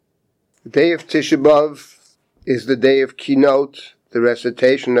The day of Tisha B'Av is the day of Kinot, the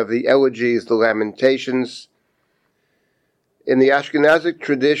recitation of the elegies, the lamentations. In the Ashkenazic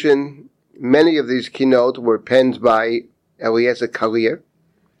tradition, many of these Kinot were penned by Eliezer Kalir,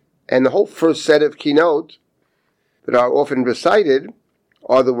 and the whole first set of Kinot that are often recited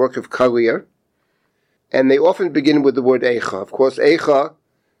are the work of Kalir, and they often begin with the word Eicha. Of course, Eicha,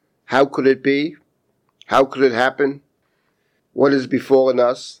 how could it be? How could it happen? What has befallen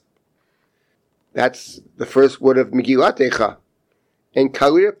us? That's the first word of Megillat Eicha. And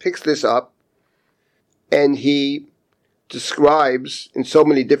Kalir picks this up, and he describes in so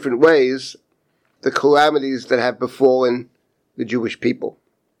many different ways the calamities that have befallen the Jewish people.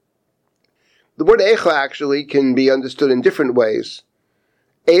 The word Eicha actually can be understood in different ways.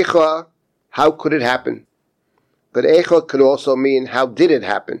 Eicha, how could it happen? But Eicha could also mean, how did it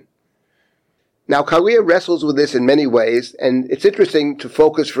happen? Now, Kalir wrestles with this in many ways, and it's interesting to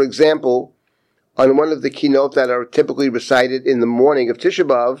focus, for example, on one of the Kinot that are typically recited in the morning of Tisha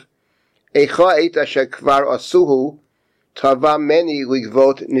B'Av, Eicha et asher kvar asuhu, tava meni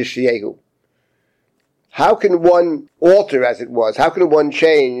ligvot nishyehu. How can one alter, as it was? How can one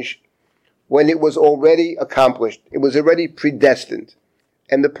change when it was already accomplished? It was already predestined.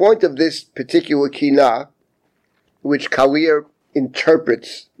 And the point of this particular Kinah, which Kalir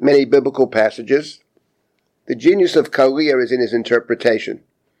interprets many biblical passages, the genius of Kalir is in his interpretation.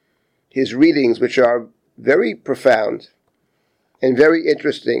 His readings, which are very profound and very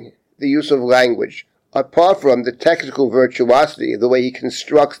interesting, the use of language, apart from the technical virtuosity, the way he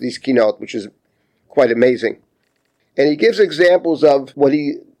constructs these Kinot, which is quite amazing. And he gives examples of what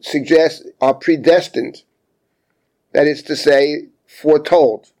he suggests are predestined, that is to say,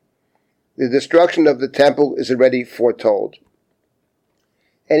 foretold. The destruction of the temple is already foretold.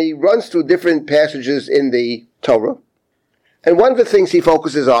 And he runs through different passages in the Torah. And one of the things he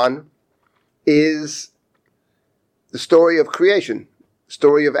focuses on is the story of creation, the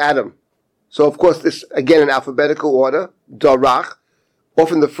story of Adam. So, of course, this, again, in alphabetical order, Darach.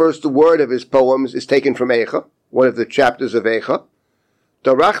 Often the first word of his poems is taken from Eicha, one of the chapters of Eicha.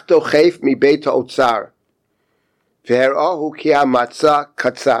 Darach tochef mi beit ha'otzar, v'her'ahu ki ha'matzah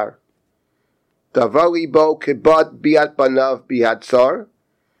katzar. Davar libo kibad biat banav biad tzar,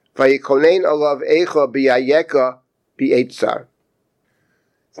 v'yikonein alav Eicha b'yayeka b'eitzar.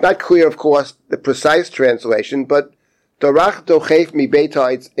 It's not clear, of course, the precise translation, but Darach tochef mi beit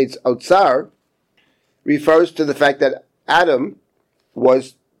ha'otzar refers to the fact that Adam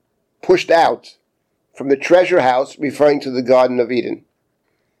was pushed out from the treasure house, referring to the Garden of Eden.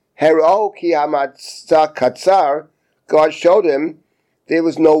 Her'o ki ha'matzah katzar, God showed him there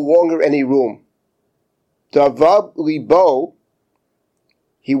was no longer any room. Davav libo,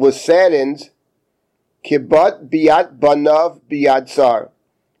 he was saddened, kibat biat banav biad tzar,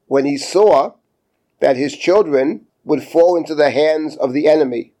 when he saw that his children would fall into the hands of the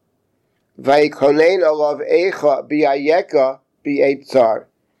enemy. Vayikonein alav Eicha b'ayeka b'eit tzar.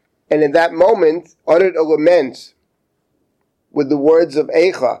 And in that moment, uttered a lament with the words of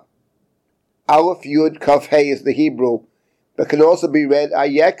Eicha. Aleph Yud Kaf Hey is the Hebrew, but can also be read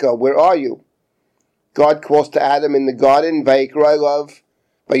Ayeka, where are you? God calls to Adam in the garden, Vayikra elav,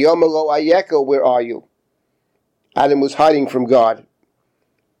 Vayomelo Ayeka, where are you? Adam was hiding from God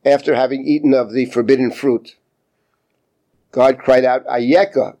after having eaten of the forbidden fruit. God cried out,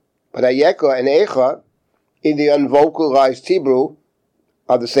 Ayeka. But Ayeka and Eicha, in the unvocalized Hebrew,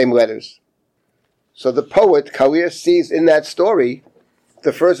 are the same letters. So the poet, Kalir, sees in that story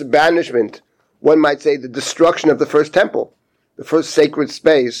the first banishment, one might say the destruction of the first temple, the first sacred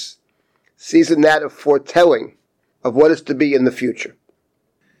space, sees in that a foretelling of what is to be in the future.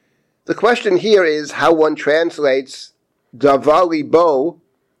 The question here is how one translates Davar libo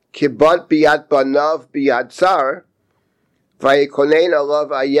kibat biat banav biad tzar, vayikonein alav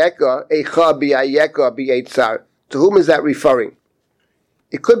ayeka eicha b'ayeka b'eit tzar. To whom is that referring?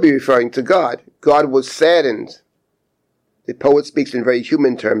 It could be referring to God. God was saddened. The poet speaks in very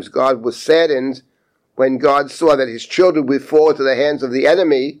human terms. God was saddened when God saw that his children would fall into the hands of the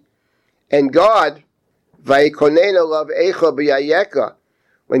enemy, and God, vayikonein alav eicha b'ayeka,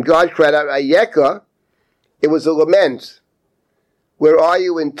 when God cried out ayeka, it was a lament. Where are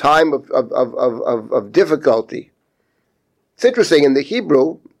you in time of difficulty? It's interesting, in the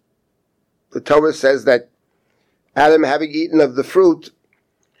Hebrew, the Torah says that Adam, having eaten of the fruit,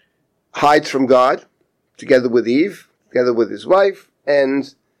 hides from God, together with Eve, together with his wife,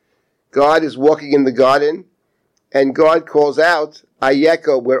 and God is walking in the garden, and God calls out,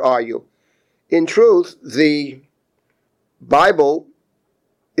 Ayeka, where are you? In truth, the Bible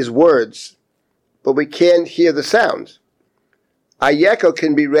is words, but we can't hear the sound. Ayeka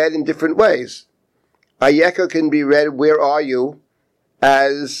can be read in different ways. Ayeka can be read, where are you,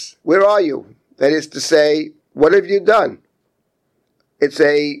 as, where are you? That is to say, what have you done? It's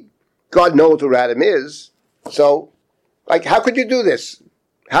God knows where Adam is. So, how could you do this?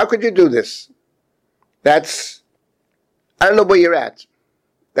 How could you do this? I don't know where you're at.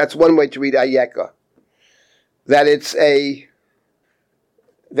 That's one way to read Ayeka. That it's an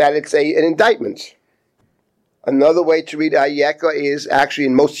indictment. Another way to read Ayeka is actually,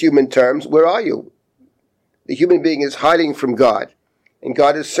 in most human terms, where are you? The human being is hiding from God, and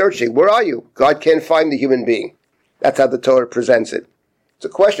God is searching. Where are you? God can't find the human being. That's how the Torah presents it. It's a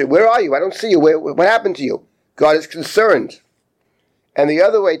question. Where are you? I don't see you. What happened to you? God is concerned. And the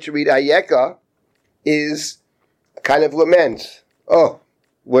other way to read Ayeka is a kind of lament. Oh,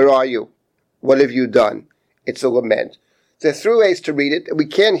 where are you? What have you done? It's a lament. There are three ways to read it. We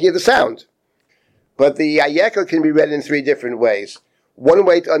can't hear the sound. But the Ayeka can be read in three different ways. One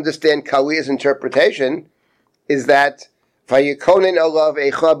way to understand Kaliya's interpretation is that Vayikonen alav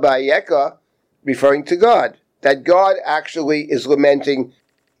echa ba'ayeka, referring to God. That God actually is lamenting,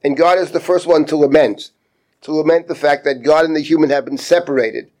 and God is the first one to lament the fact that God and the human have been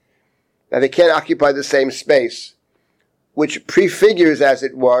separated. Now they can't occupy the same space, which prefigures, as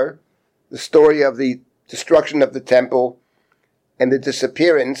it were, the story of the destruction of the temple and the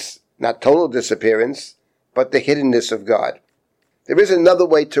disappearance, not total disappearance, but the hiddenness of God. There is another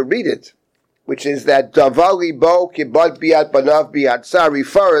way to read it, which is that Davali Bo Kibad Biat Banav Biat Sa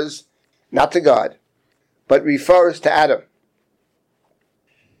refers not to God, but refers to Adam.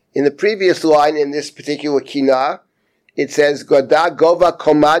 In the previous line in this particular kinah, it says, Goda Gova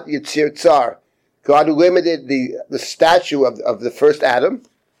Komad Yitzir Tsar. God limited the statue of the first Adam.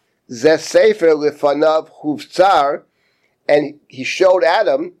 Zeh Sefer Lefanav Huvtzar, and he showed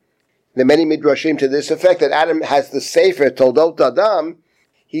Adam, the many midrashim to this effect, that Adam has the Sefer Toldot Adam.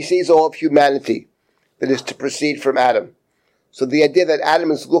 He sees all of humanity that is to proceed from Adam. So the idea that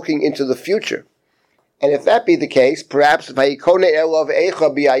Adam is looking into the future. And if that be the case, perhaps Vayikone Elov Echa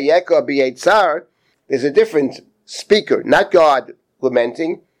B'Ayeka B'Yetzar, there's a different speaker, not God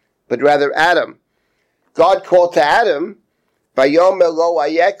lamenting, but rather Adam. God called to Adam, Vayomer Lo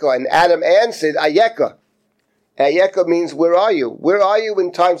Ayeka, and Adam answered, Ayeka. Ayeka means, where are you? Where are you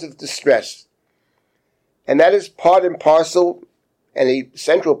in times of distress? And that is part and parcel, and a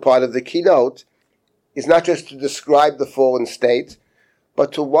central part of the keynote, is not just to describe the fallen state,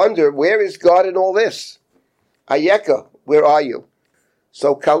 but to wonder, where is God in all this? Ayeka, where are you?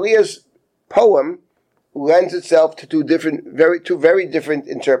 So Kaliya's poem lends itself to two very different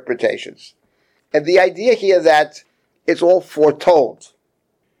interpretations. And the idea here that it's all foretold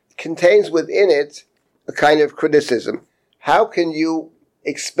contains within it a kind of criticism. How can you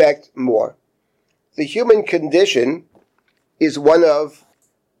expect more? The human condition is one of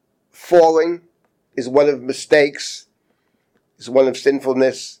falling, is one of mistakes, is one of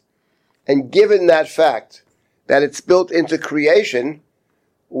sinfulness. And given that fact, that it's built into creation,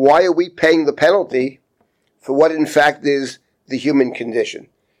 why are we paying the penalty for what in fact is the human condition?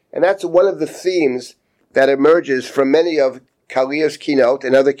 And that's one of the themes that emerges from many of Kaliya's keynote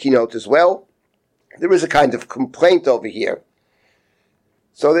and other keynotes as well. There is a kind of complaint over here.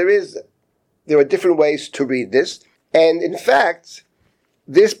 So there are different ways to read this. And in fact,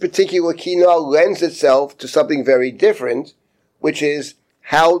 this particular keynote lends itself to something very different, which is,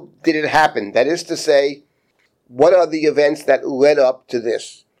 how did it happen? That is to say, what are the events that led up to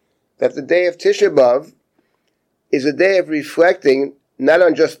this? That the day of Tisha B'Av is a day of reflecting not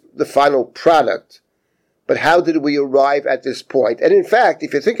on just the final product, but how did we arrive at this point? And in fact,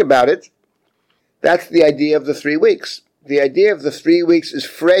 if you think about it, that's the idea of the 3 weeks. The idea of the 3 weeks is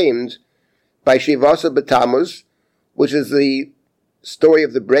framed by Shivasa B'Tammuz, which is the story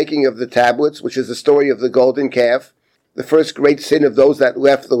of the breaking of the tablets, which is the story of the golden calf, the first great sin of those that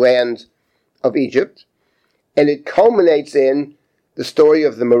left the land of Egypt. And it culminates in the story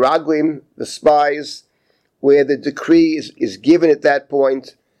of the Meraglim, the spies, where the decree is given at that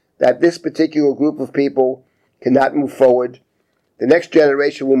point that this particular group of people cannot move forward. The next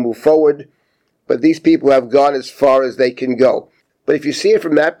generation will move forward, but these people have gone as far as they can go. But if you see it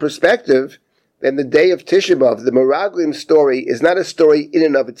from that perspective, then the day of Tisha B'Av, the Meraglim story, is not a story in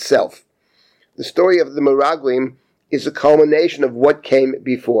and of itself. The story of the Meraglim is a culmination of what came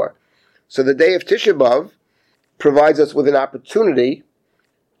before. So the day of Tisha B'Av provides us with an opportunity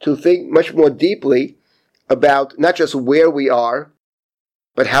to think much more deeply about not just where we are,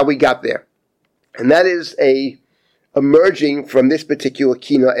 but how we got there. And that is emerging from this particular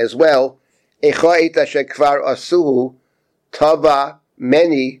kina as well. Echa et asher kvar asuhu tava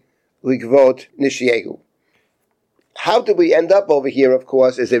meni ligvot nishyehu. how did we end up over here, of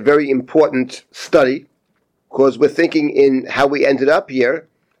course, is a very important study, because we're thinking in how we ended up here.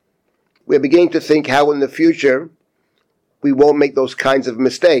 We're beginning to think how in the future we won't make those kinds of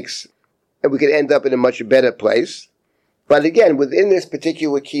mistakes, and we can end up in a much better place. But again, within this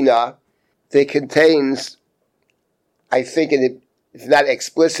particular kina, there contains, I think, and it's not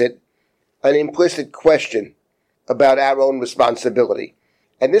explicit, an implicit question about our own responsibility.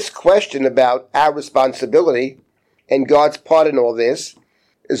 And this question about our responsibility and God's part in all this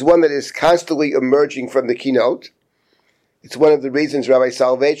is one that is constantly emerging from the keynote. It's one of the reasons Rabbi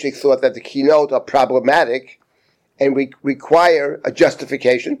Soloveitchik thought that the keynote are problematic and require a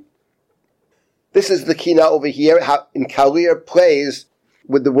justification. This is the kina over here, how in Kalir plays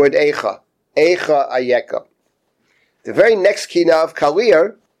with the word Eicha. Eicha Ayeka. The very next kina of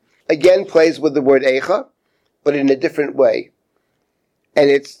Kalir again plays with the word Eicha, but in a different way. And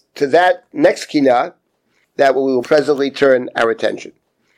it's to that next kina that we will presently turn our attention.